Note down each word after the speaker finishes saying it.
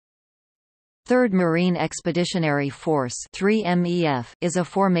3rd Marine Expeditionary Force (III MEF) is a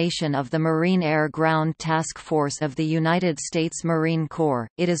formation of the Marine Air-Ground Task Force of the United States Marine Corps.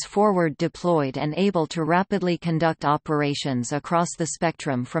 It is forward deployed and able to rapidly conduct operations across the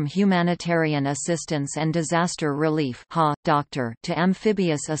spectrum from humanitarian assistance and disaster relief (DOCTOR) to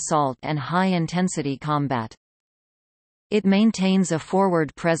amphibious assault and high-intensity combat. It maintains a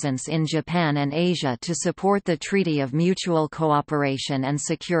forward presence in Japan and Asia to support the Treaty of Mutual Cooperation and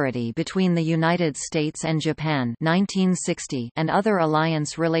Security between the United States and Japan 1960 and other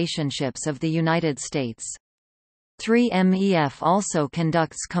alliance relationships of the United States. III MEF also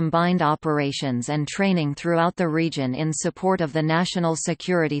conducts combined operations and training throughout the region in support of the National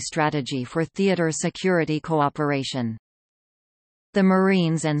Security Strategy for Theater Security Cooperation. The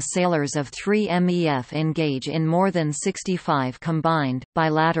Marines and sailors of III MEF engage in more than 65 combined,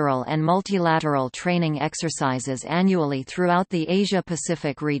 bilateral and multilateral training exercises annually throughout the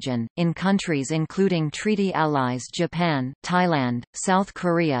Asia-Pacific region, in countries including treaty allies Japan, Thailand, South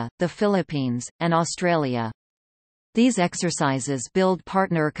Korea, the Philippines, and Australia. These exercises build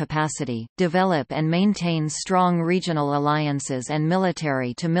partner capacity, develop and maintain strong regional alliances and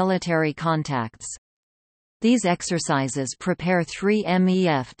military-to-military contacts. These exercises prepare III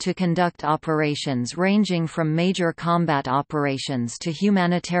MEF to conduct operations ranging from major combat operations to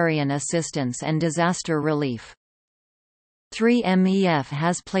humanitarian assistance and disaster relief. III MEF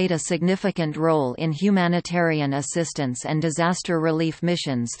has played a significant role in humanitarian assistance and disaster relief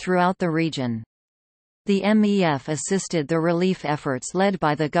missions throughout the region. The MEF assisted the relief efforts led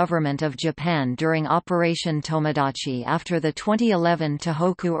by the Government of Japan during Operation Tomodachi after the 2011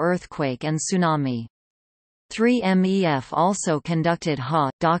 Tohoku earthquake and tsunami. III MEF also conducted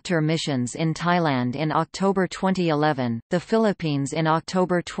DOCTOR missions in Thailand in October 2011, the Philippines in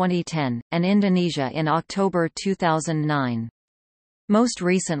October 2010, and Indonesia in October 2009. Most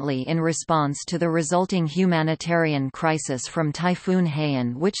recently in response to the resulting humanitarian crisis from Typhoon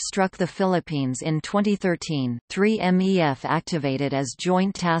Haiyan which struck the Philippines in 2013, III MEF activated as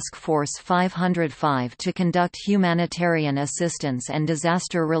Joint Task Force 505 to conduct humanitarian assistance and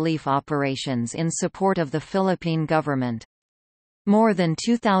disaster relief operations in support of the Philippine government. More than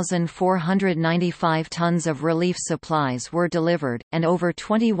 2,495 tons of relief supplies were delivered, and over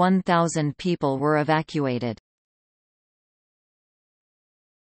 21,000 people were evacuated.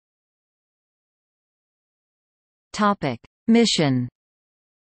 Mission.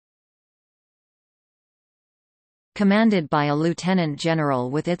 Commanded by a lieutenant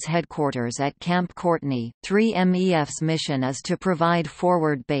general with its headquarters at Camp Courtney, III MEF's mission is to provide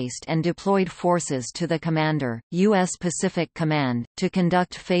forward-based and deployed forces to the commander, U.S. Pacific Command, to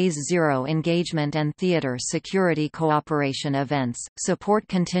conduct Phase 0 engagement and theater security cooperation events, support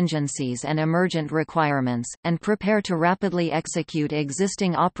contingencies and emergent requirements, and prepare to rapidly execute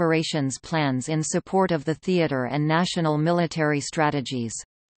existing operations plans in support of the theater and national military strategies.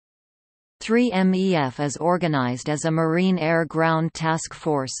 III MEF is organized as a Marine Air-Ground Task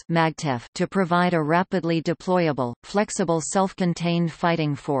Force to provide a rapidly deployable, flexible self-contained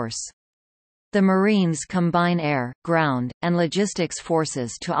fighting force. The Marines combine air, ground, and logistics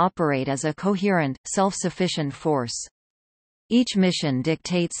forces to operate as a coherent, self-sufficient force. Each mission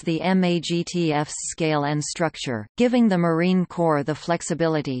dictates the MAGTF's scale and structure, giving the Marine Corps the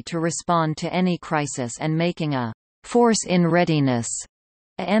flexibility to respond to any crisis and making a force in readiness.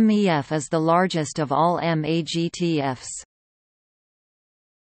 A MEF is the largest of all MAGTFs.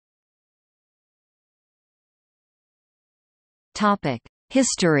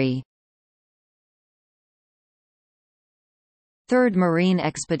 History. 3rd Marine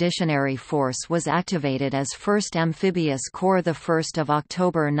Expeditionary Force was activated as 1st Amphibious Corps 1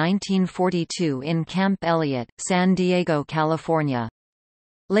 October 1942 in Camp Elliott, San Diego, California.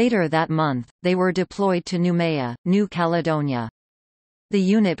 Later that month, they were deployed to Noumea, New Caledonia. The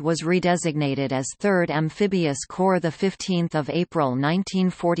unit was redesignated as 3rd Amphibious Corps 15 April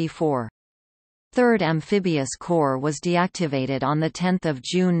 1944. 3rd Amphibious Corps was deactivated on 10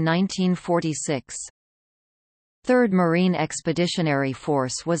 June 1946. 3rd Marine Expeditionary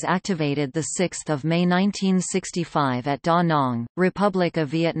Force was activated 6 May 1965 at Da Nang, Republic of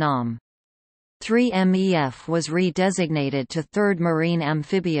Vietnam. III MEF was re-designated to 3rd Marine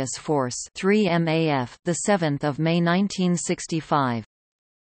Amphibious Force (III MAF) 7 May 1965.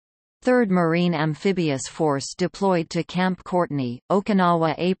 3rd Marine Amphibious Force deployed to Camp Courtney,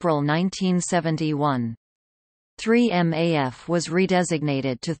 Okinawa April 1971. III MAF was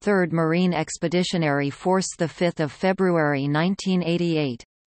redesignated to 3rd Marine Expeditionary Force 5 February 1988.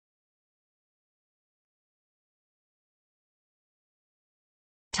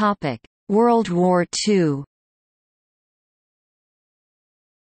 World War II.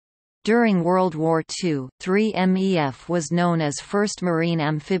 During World War II, III MEF was known as 1st Marine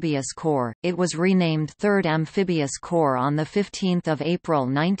Amphibious Corps. It was renamed 3rd Amphibious Corps on 15 April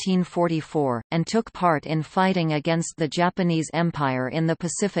 1944, and took part in fighting against the Japanese Empire in the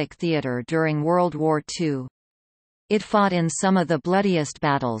Pacific Theater during World War II. It fought in some of the bloodiest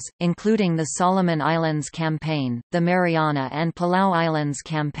battles, including the Solomon Islands Campaign, the Mariana and Palau Islands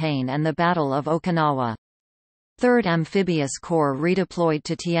Campaign and the Battle of Okinawa. 3rd Amphibious Corps redeployed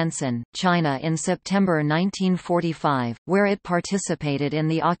to Tientsin, China in September 1945, where it participated in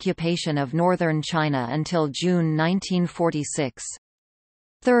the occupation of northern China until June 1946.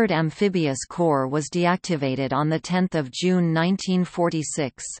 3rd Amphibious Corps was deactivated on 10 June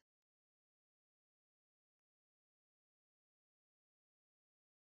 1946.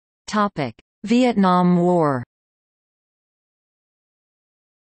 Vietnam War.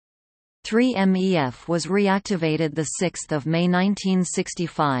 3 MEF was reactivated 6 May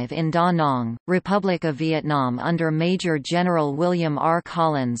 1965 in Da Nang, Republic of Vietnam under Major General William R.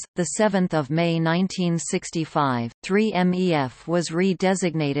 Collins. 7 May 1965, 3 MEF was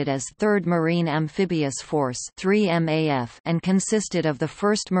re-designated as 3rd Marine Amphibious Force (3 MAF) and consisted of the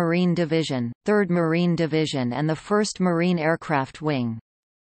 1st Marine Division, 3rd Marine Division and the 1st Marine Aircraft Wing.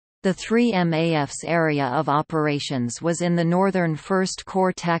 The 3 MAF's area of operations was in the northern 1st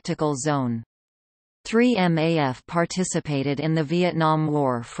Corps Tactical Zone. 3 MAF participated in the Vietnam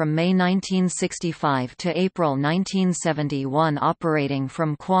War from May 1965 to April 1971, operating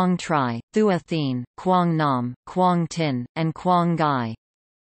from Quang Tri, Thua Thien, Quang Nam, Quang Tin, and Quang Ngai.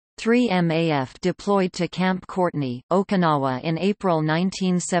 3 MAF deployed to Camp Courtney, Okinawa in April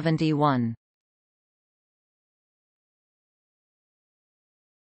 1971.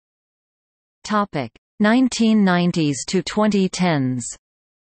 Topic: 1990s to 2010s.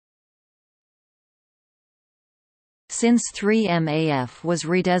 Since 3 MAF was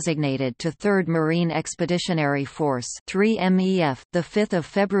redesignated to 3rd Marine Expeditionary Force (3 MEF) the 5th of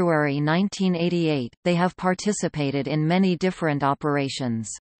February 1988, they have participated in many different operations.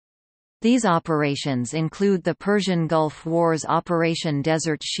 These operations include the Persian Gulf War's Operation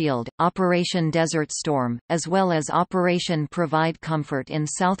Desert Shield, Operation Desert Storm, as well as Operation Provide Comfort in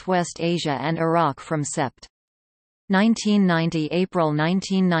Southwest Asia and Iraq from Sept. 1990, April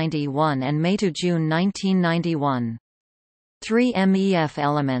 1991 and May to June 1991. 3 MEF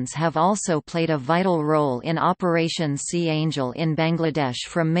elements have also played a vital role in Operation Sea Angel in Bangladesh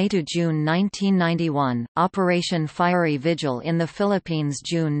from May to June 1991, Operation Fiery Vigil in the Philippines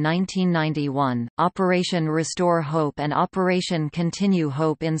June 1991, Operation Restore Hope and Operation Continue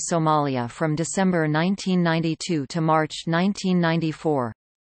Hope in Somalia from December 1992 to March 1994.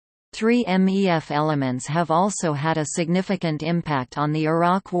 3 MEF elements have also had a significant impact on the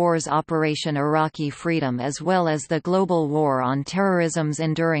Iraq War's Operation Iraqi Freedom as well as the global war on terrorism's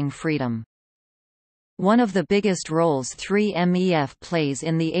Enduring Freedom. One of the biggest roles 3 MEF plays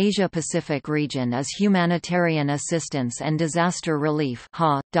in the Asia-Pacific region is humanitarian assistance and disaster relief.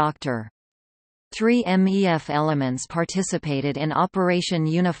 Dr. 3 MEF elements participated in Operation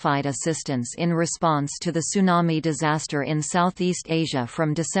Unified Assistance in response to the tsunami disaster in Southeast Asia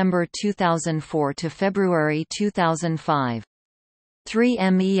from December 2004 to February 2005. 3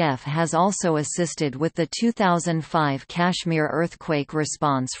 MEF has also assisted with the 2005 Kashmir earthquake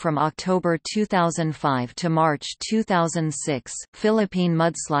response from October 2005 to March 2006, Philippine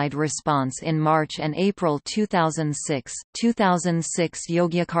mudslide response in March and April 2006, 2006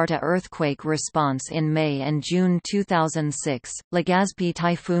 Yogyakarta earthquake response in May and June 2006, Legazpi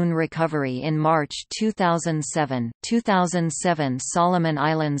typhoon recovery in March 2007, 2007 Solomon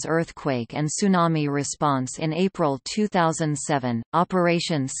Islands earthquake and tsunami response in April 2007,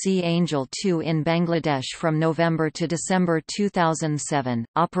 Operation Sea Angel 2 in Bangladesh from November to December 2007,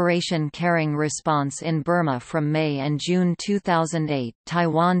 Operation Caring Response in Burma from May and June 2008,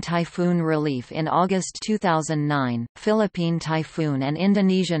 Taiwan Typhoon Relief in August 2009, Philippine Typhoon and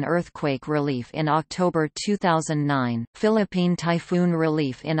Indonesian Earthquake Relief in October 2009, Philippine Typhoon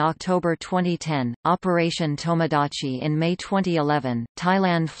Relief in October 2010, Operation Tomodachi in May 2011,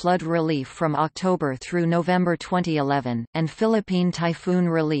 Thailand Flood Relief from October through November 2011, and Philippine Typhoon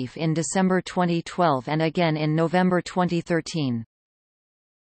Relief in December 2012 and again in November 2013.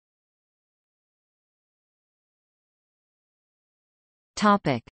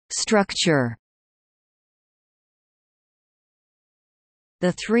 Topic: Structure.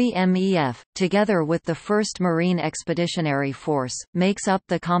 The 3 MEF, together with the 1st Marine Expeditionary Force, makes up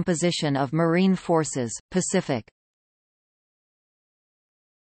the composition of Marine Forces, Pacific.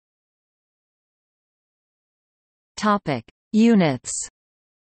 Topic: Units.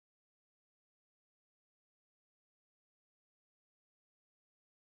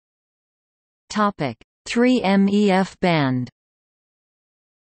 III MEF Band.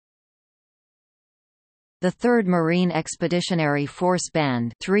 The 3rd Marine Expeditionary Force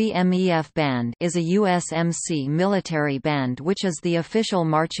Band, III MEF Band is a USMC military band which is the official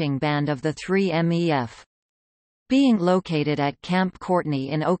marching band of the III MEF. Being located at Camp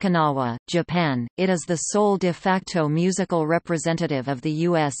Courtney in Okinawa, Japan, it is the sole de facto musical representative of the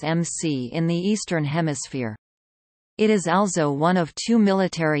USMC in the Eastern Hemisphere. It is also one of 2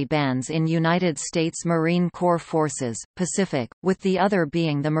 military bands in United States Marine Corps Forces, Pacific, with the other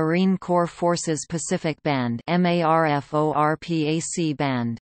being the Marine Corps Forces Pacific Band (MARFORPAC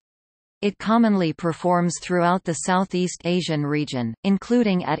Band). It commonly performs throughout the Southeast Asian region,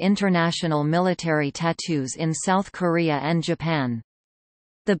 including at international military tattoos in South Korea and Japan.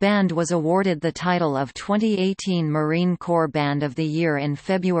 The band was awarded the title of 2018 Marine Corps Band of the Year in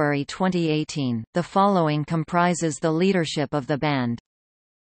February 2018. The following comprises the leadership of the band.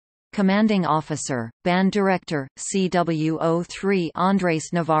 Commanding Officer, Band Director, CW03 Andres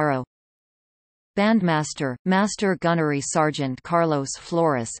Navarro. Bandmaster, Master Gunnery Sergeant Carlos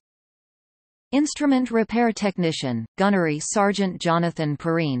Flores. Instrument Repair Technician, Gunnery Sergeant Jonathan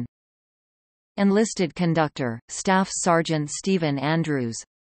Perrine. Enlisted Conductor, Staff Sergeant Stephen Andrews.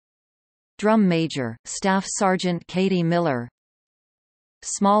 Drum Major, Staff Sergeant Katie Miller.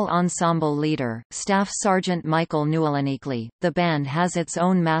 Small Ensemble Leader, Staff Sergeant Michael Newelanikli. The band has its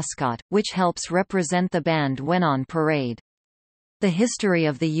own mascot, which helps represent the band when on parade. The history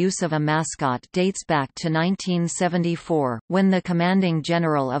of the use of a mascot dates back to 1974, when the commanding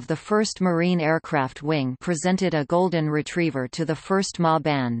general of the 1st Marine Aircraft Wing presented a golden retriever to the 1st MA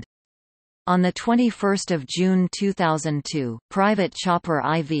Band. On 21 June 2002, Private Chopper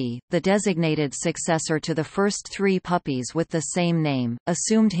IV, the designated successor to the first 3 puppies with the same name,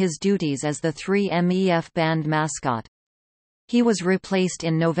 assumed his duties as the III MEF Band mascot. He was replaced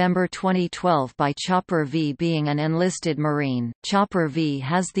in November 2012 by Chopper V. Being an enlisted Marine, Chopper V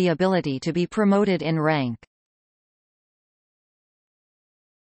has the ability to be promoted in rank.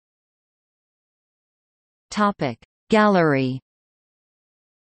 Gallery.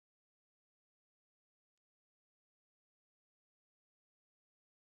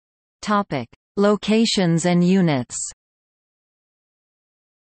 Locations and units.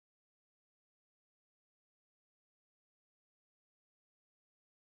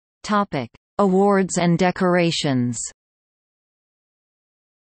 Awards and decorations.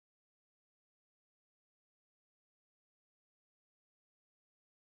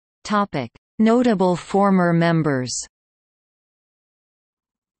 Notable former members.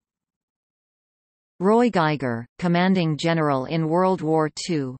 Roy Geiger, Commanding General in World War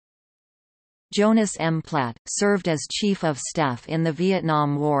II. Jonas M. Platt, served as Chief of Staff in the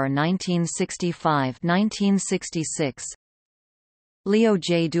Vietnam War 1965–1966. Leo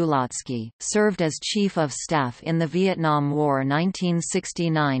J. Dulatsky, served as Chief of Staff in the Vietnam War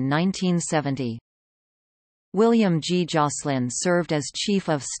 1969–1970. William G. Joslin served as Chief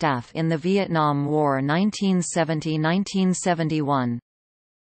of Staff in the Vietnam War 1970–1971.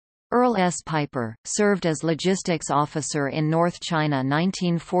 Earl S. Piper, served as Logistics Officer in North China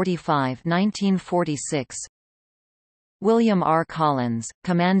 1945–1946. William R. Collins,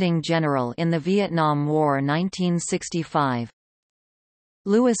 Commanding General in the Vietnam War 1965.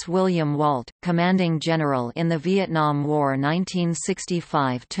 Louis William Walt, Commanding General in the Vietnam War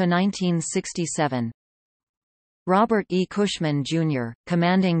 1965–1967. Robert E. Cushman, Jr.,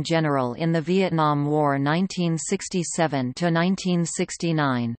 Commanding General in the Vietnam War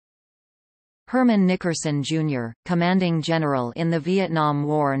 1967–1969. Herman Nickerson, Jr., Commanding General in the Vietnam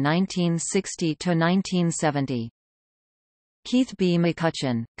War 1960–1970. Keith B.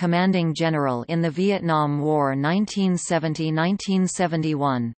 McCutcheon, Commanding General in the Vietnam War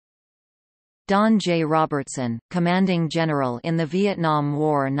 1970–1971. Don J. Robertson, Commanding General in the Vietnam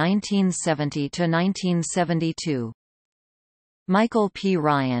War 1970–1972. Michael P.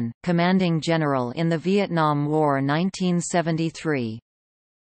 Ryan, Commanding General in the Vietnam War 1973.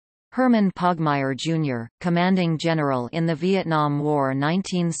 Herman Pogmeyer, Jr., Commanding General in the Vietnam War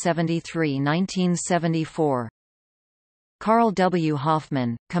 1973–1974. Carl W.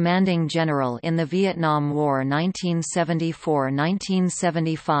 Hoffman, Commanding General in the Vietnam War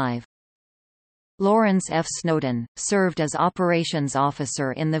 1974–1975. Lawrence F. Snowden, served as Operations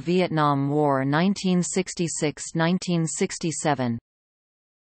Officer in the Vietnam War 1966–1967.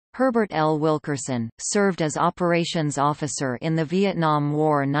 Herbert L. Wilkerson, served as Operations Officer in the Vietnam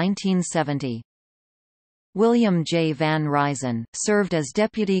War 1970. William J. Van Ryzen, served as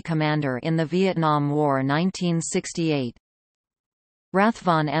Deputy Commander in the Vietnam War 1968.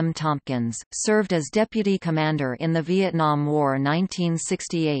 Rathvon M. Tompkins, served as Deputy Commander in the Vietnam War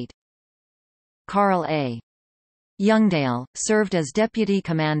 1968. Carl A. Youngdale, served as deputy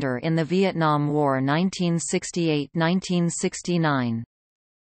commander in the Vietnam War 1968–1969.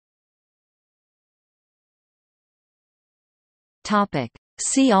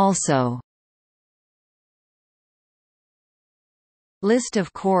 See also: List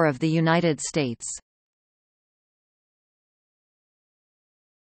of Corps of the United States.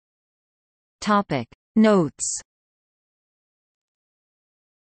 Notes.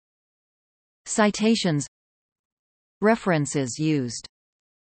 Citations. References used.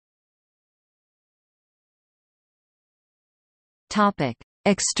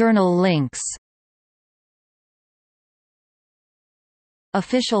 External links.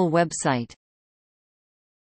 Official website.